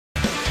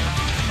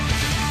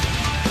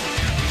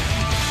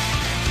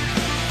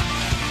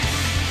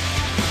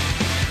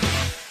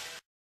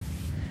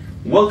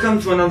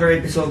Welcome to another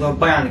episode of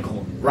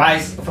Bionicle,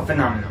 Rise of a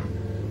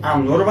Phenomenon.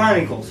 I'm Lord of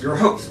Bionicles, your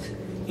host.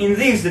 In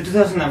this, the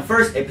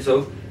 2001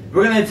 episode,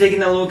 we're going to be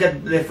taking a look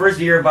at the first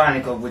year of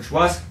Bionicle, which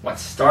was what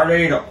started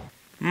it all.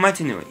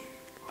 Matanui,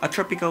 a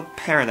tropical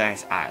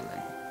paradise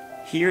island.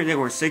 Here there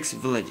were 6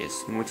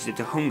 villages in which the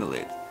Tohunga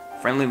lived,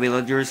 friendly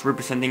villagers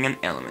representing an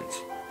element: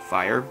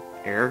 fire,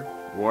 air,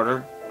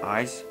 water,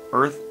 ice,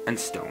 earth, and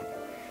stone.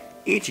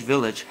 Each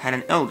village had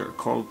an elder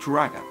called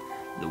Turaga,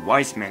 the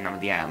wise man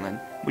of the island,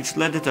 which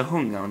led the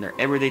Tohunga on their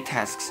everyday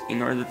tasks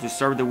in order to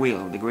serve the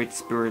will of the Great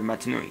Spirit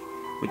Matanui,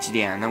 which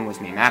the island was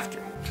named after.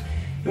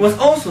 It was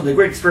also the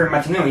Great Spirit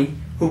Matanui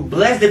who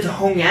blessed the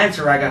Tohunga and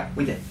Turaga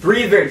with the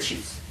 3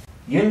 virtues: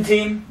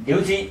 unity,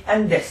 duty,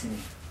 and destiny.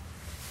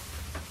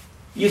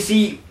 You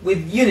see,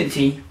 with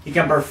unity, you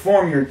can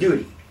perform your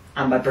duty,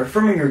 and by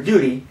performing your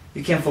duty,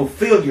 you can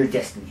fulfill your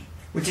destiny,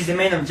 which is the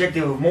main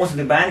objective of most of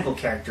the Bionicle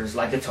characters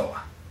like the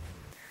Toa.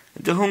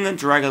 The Tohunga and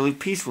Turaga lived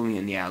peacefully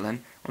on the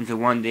island until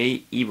one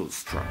day evil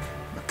struck.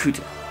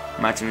 Makuta,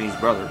 Matanui's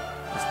brother,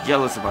 was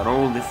jealous about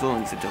all the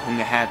feelings that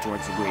Tohunga had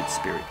towards the Great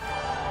Spirit.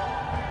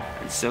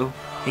 And so,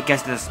 he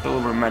casted a spell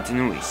over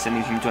Matanui,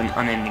 sending him to an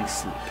unending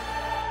sleep.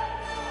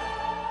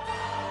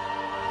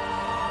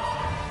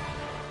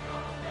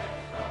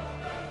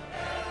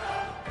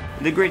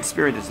 With the Great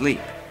Spirit asleep,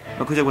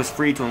 Makuta was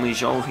free to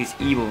unleash all his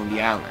evil on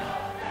the island.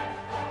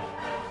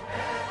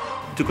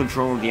 He took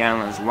control of the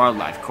island's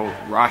wildlife called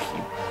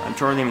Rahi and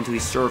turned them into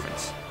his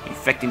servants,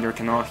 infecting their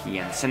Kanohi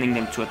and sending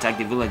them to attack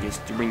the villages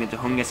to bring the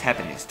Tohunga's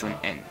happiness to an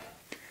end.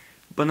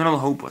 But not all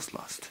hope was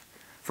lost,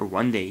 for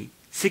one day,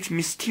 6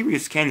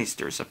 mysterious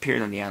canisters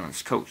appeared on the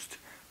island's coast.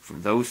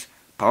 From those,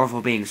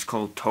 powerful beings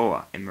called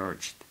Toa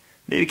emerged.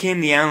 They became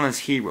the island's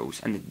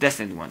heroes and the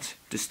destined ones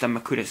to stop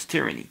Makuta's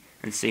tyranny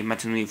and save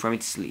Matanui from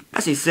its sleep.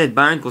 As I said,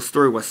 Bionicle's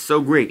story was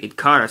so great it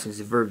caught us since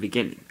the very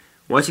beginning.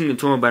 Watching the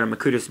Toa battle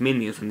Makuta's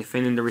minions and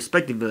defending their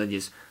respective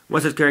villages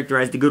was what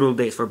characterized the good old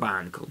days for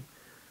Bionicle.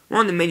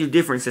 One of the major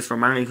differences from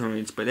Bionicle and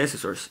its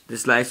predecessors, the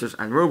Slicers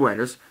and Rogue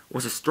Riders,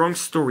 was a strong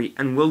story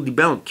and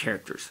well-developed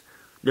characters.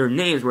 Their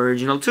names were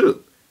original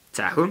too: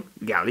 Tahu,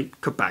 Gali,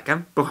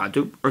 Kopaka,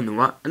 Pohatu,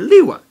 Ornua, and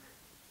Liwa.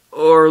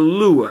 Or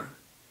Lua.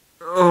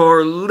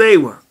 Or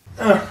Lewa.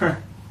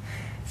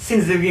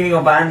 Since the beginning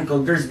of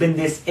Bionicle, there's been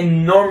this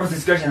enormous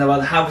discussion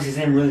about how is his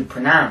name really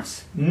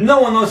pronounced.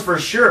 No one knows for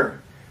sure.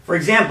 For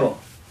example,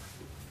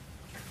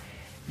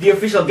 the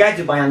official guide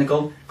to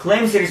Bionicle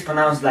claims it is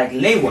pronounced like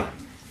Lewa.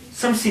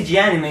 Some CG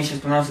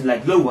animations pronounce it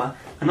like Lua,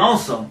 and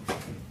also,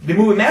 the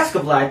movie Mask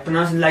of Light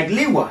pronounced it like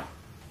Liwa.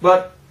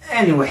 But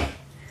anyway,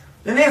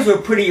 the names were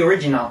pretty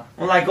original,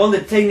 unlike all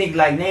the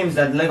Technic-like names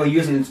that LEGO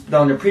used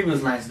on the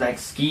previous lines like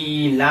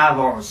Ski,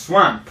 Lava, or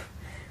Swamp.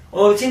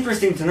 Although it's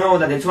interesting to know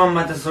that the two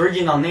Mata's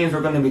original names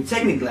were going to be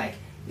Technic-like.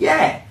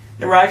 Yeah,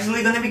 they were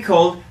actually going to be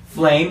called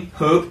Flame,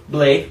 Hook,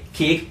 Blade,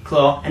 Kick,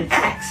 Claw, and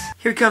Axe.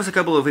 Here comes a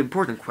couple of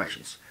important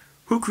questions.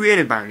 Who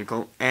created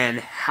Bionicle, and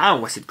how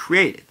was it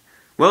created?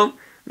 Well,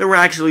 there were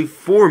actually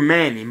 4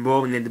 men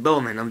involved in the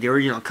development of the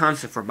original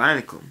concept for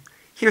Bionicle.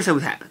 Here's how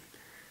it happened.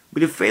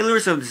 With the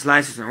failures of the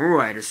Slicers and Rogue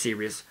Riders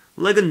series,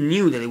 LEGO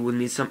knew that it would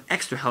need some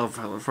extra help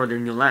for their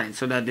new line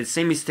so that the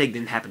same mistake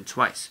didn't happen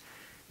twice.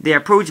 They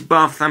approached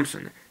Bob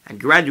Thompson, a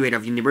graduate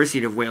of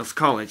University of Wales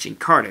College in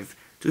Cardiff,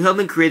 to help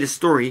them create a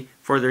story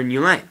for their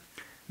new line.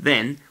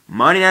 Then,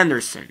 Martin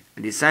Anderson,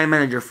 a design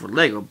manager for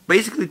LEGO,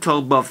 basically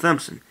told Bob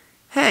Thompson,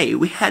 "Hey,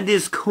 we had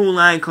this cool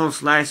line called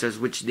Slicers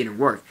which didn't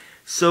work,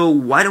 so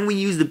why don't we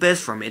use the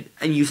best from it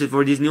and use it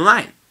for this new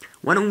line?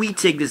 Why don't we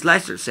take the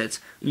Slicer sets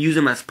and use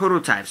them as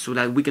prototypes so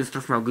that we can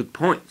start from a good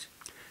point?"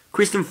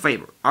 Christian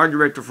Faber, art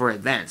director for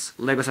Advance,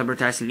 LEGO's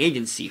advertising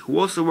agency, who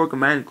also worked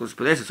on Bionicle's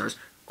predecessors,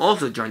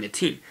 also joined the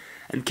team,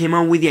 and came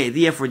up with the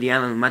idea for the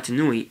island of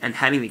Matanui and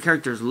having the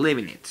characters live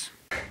in it.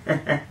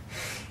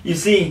 You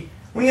see,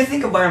 when you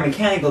think of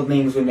biomechanical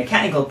beings with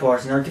mechanical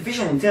parts and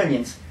artificial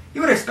intelligence,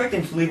 you would expect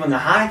them to live on a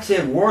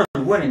high-tech world,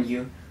 wouldn't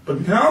you?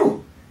 But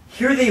no!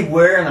 Here they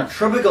were on a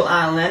tropical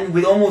island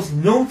with almost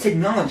no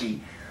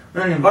technology,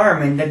 in an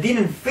environment that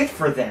didn't fit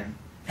for them.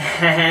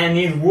 And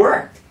it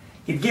worked!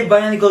 It gave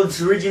Bionicle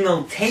its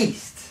original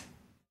taste.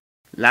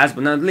 Last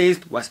but not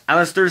least was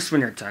Alastair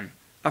Swinnerton,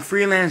 a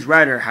freelance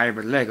writer hired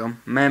by LEGO,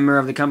 member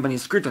of the company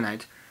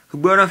Skrytonite, who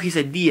brought up his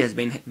ideas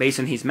based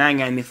on his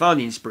manga and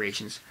mythology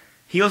inspirations.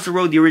 He also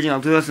wrote the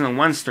original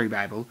 2001 story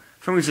Bible,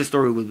 from which the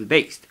story will be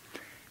based.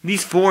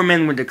 These 4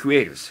 men were the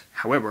creators.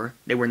 However,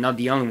 they were not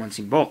the only ones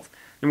involved.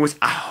 There was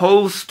a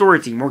whole story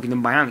team working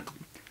on Bionicle.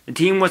 The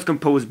team was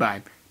composed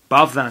by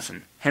Bob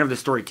Thompson, head of the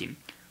story team,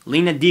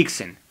 Lena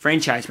Dixon,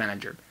 franchise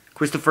manager,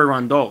 Christopher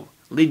Rondol,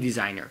 lead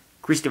designer,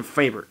 Christian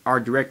Faber,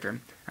 art director,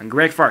 and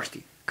Greg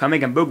Farsty,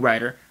 comic and book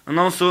writer, and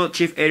also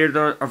chief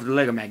editor of the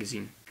LEGO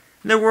magazine.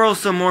 There were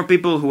also more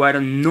people who I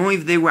don't know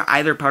if they were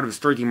either part of the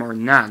story team or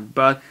not,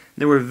 but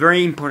they were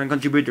very important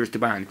contributors to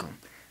Bionicle.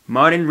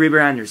 Martin River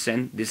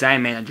Anderson,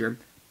 design manager,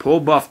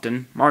 Paul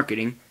Bofton,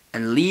 marketing,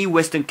 and Lee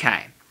Weston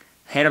Kai,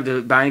 head of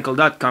the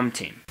Bionicle.com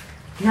team.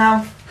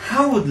 Now,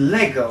 how would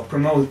LEGO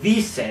promote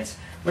these sets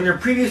when their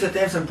previous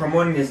attempts on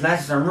promoting the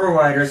Slicers and Rogue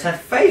Riders had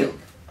failed?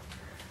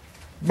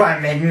 By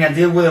making a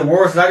deal with the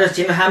world's largest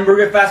chain of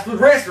hamburger fast food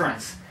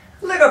restaurants.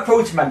 Lego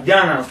approached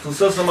McDonald's to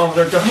sell some of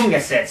their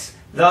Tohunga sets.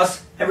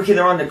 Thus, every kid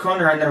around the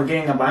corner ended up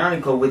getting a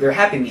Bionicle with their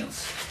Happy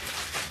Meals.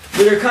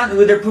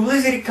 With their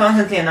publicity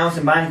constantly announced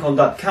in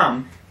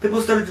Bionicle.com,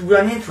 people started to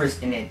run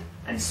interest in it,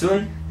 and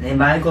soon, the name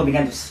Bionicle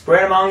began to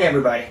spread among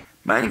everybody.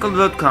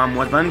 Bionicle.com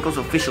was Bionicle's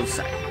official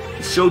site.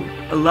 It showed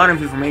a lot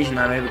of information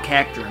on every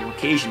character and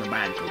location of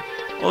Bionicle.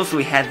 Also,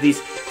 it had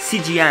these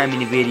CGI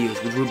mini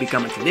videos which would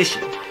become a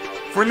tradition.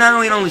 For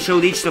now, it only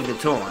showed each of the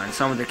toy and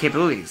some of their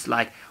capabilities,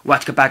 like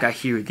watch Kapaka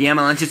here, the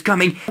avalanche is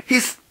coming, he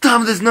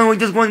stopped the snow with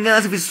just one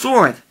glance of his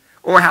sword.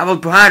 Or how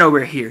about Waht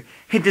over here,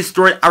 he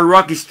destroyed a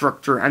rocky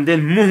structure and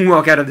then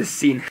moonwalk out of the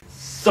scene.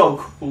 So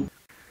cool.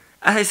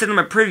 As I said in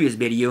my previous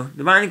video,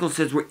 the Bionicle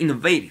sets were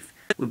innovative,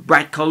 with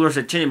bright colors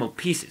and changeable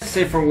pieces.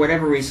 Say for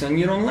whatever reason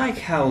you don't like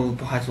how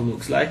Waht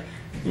looks like,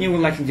 and you would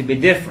like it to be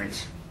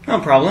different. No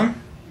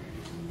problem.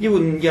 You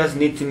would just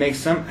need to make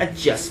some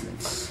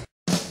adjustments.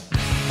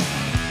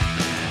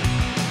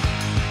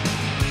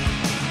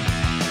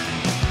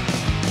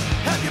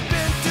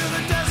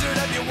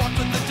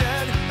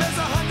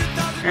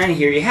 And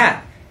here you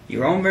have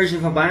your own version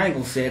of a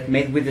Bionicle set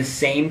made with the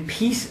same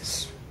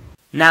pieces.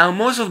 Now,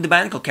 most of the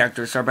Bionicle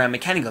characters are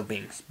biomechanical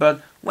beings,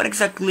 but what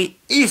exactly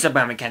is a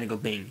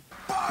biomechanical being?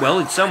 Well,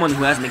 it's someone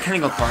who has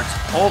mechanical parts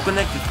all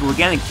connected through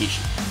organic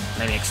tissue.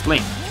 Let me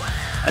explain.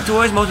 A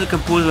toy is mostly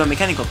composed of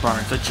mechanical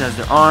parts such as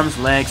their arms,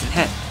 legs, and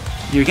head.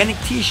 The organic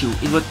tissue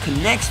is what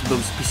connects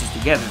those pieces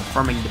together,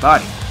 forming the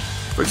body.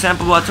 For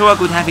example, a toy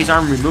could have his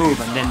arm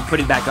removed and then put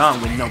it back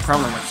on with no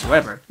problem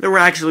whatsoever. There were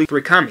actually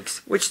 3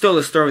 comics, which told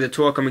the story of the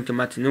toy coming to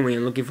Matanui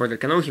and looking for their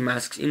Kanohi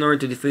masks in order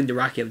to defeat the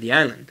Raki of the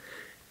island.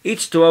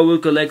 Each toy will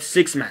collect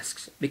 6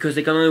 masks. Because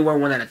they can only wear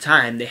one at a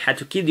time, they had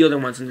to keep the other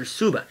ones under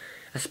Suba,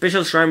 a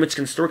special shrine which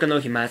can store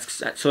Kanohi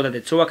masks so that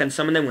the toy can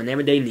summon them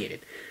whenever they need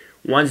it.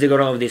 Once they got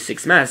all of these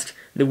 6 masks,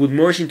 they would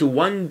merge into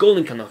one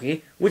golden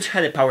Kanohi, which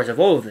had the powers of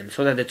all of them,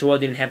 so that the toy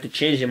didn't have to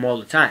change them all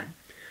the time.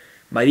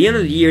 By the end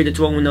of the year, the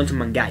toy went down to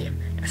Mangaya,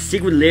 a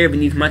secret lair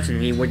beneath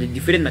Matanui where they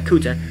defeated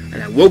Makuta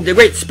and awoke the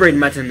great spirit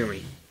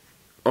Matanui.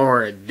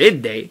 Or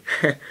did they?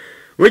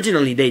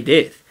 Originally they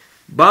did.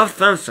 Bob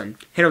Thompson,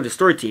 head of the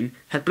story team,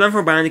 had planned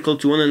for Bionicle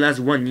to only last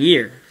 1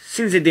 year.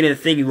 Since they didn't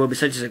think it would be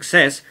such a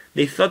success,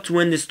 they thought to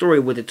end the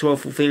story with the toy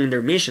fulfilling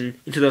their mission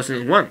in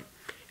 2001.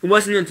 It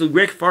wasn't until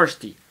Greg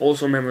Farsty,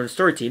 also a member of the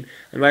story team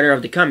and writer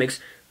of the comics,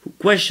 who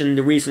questioned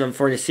the reason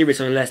for the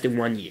series only lasting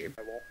 1 year.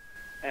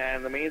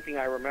 And the main thing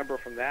I remember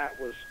from that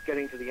was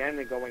getting to the end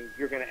and going,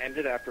 you're going to end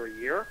it after a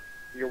year?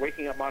 You're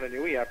waking up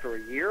Matanui after a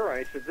year?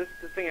 I said, this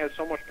thing has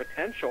so much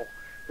potential.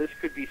 This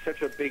could be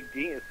such a big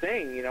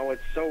thing. You know,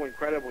 it's so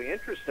incredibly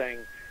interesting.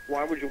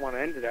 Why would you want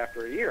to end it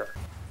after a year?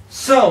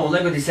 So,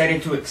 LEGO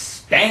decided to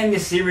expand the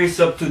series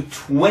up to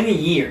 20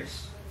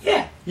 years.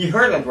 Yeah, you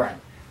heard that right.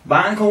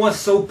 Bionicle was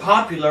so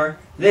popular,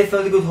 they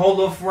thought it could hold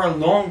off for a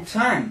long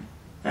time.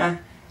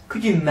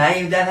 Could you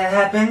imagine if that had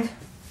happened?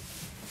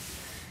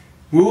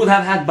 We would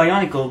have had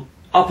Bionicle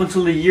up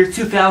until the year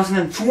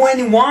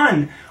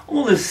 2021.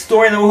 All the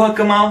story that will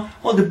come out,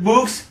 all the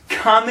books,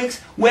 comics,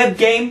 web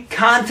game,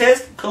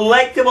 contests,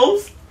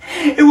 collectibles.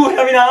 It would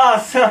have been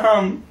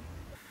awesome.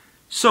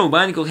 So,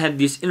 Bionicle had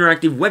this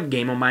interactive web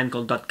game on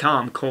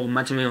Bionicle.com called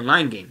Matanui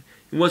Online Game.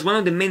 It was one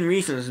of the main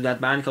reasons that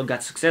Bionicle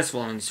got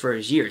successful in its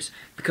first years,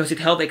 because it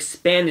helped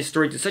expand the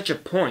story to such a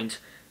point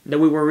that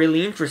we were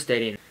really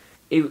interested in.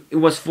 It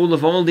was full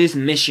of all these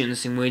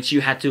missions in which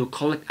you had to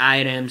collect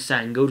items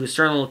and go to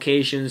certain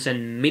locations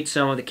and meet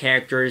some of the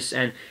characters,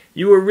 and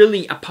you were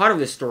really a part of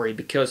the story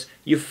because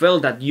you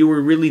felt that you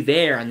were really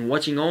there and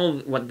watching all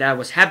what that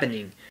was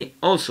happening.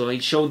 Also,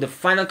 it showed the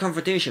final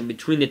confrontation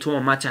between the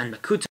Tuamata and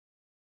Makuta.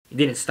 It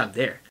didn't stop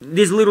there.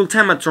 This little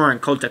Tamatoran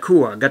called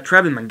Takua got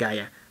trapped in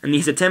Mangaya, and in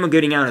his attempt at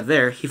getting out of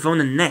there, he found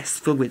a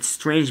nest filled with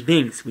strange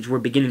beings which were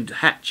beginning to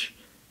hatch.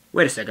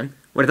 Wait a second,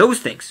 what are those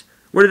things?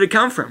 Where did they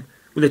come from?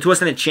 Will the two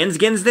stand a chance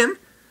against them?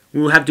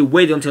 We will have to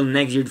wait until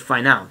next year to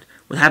find out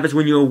what happens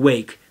when you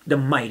awake the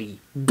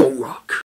mighty Gorok.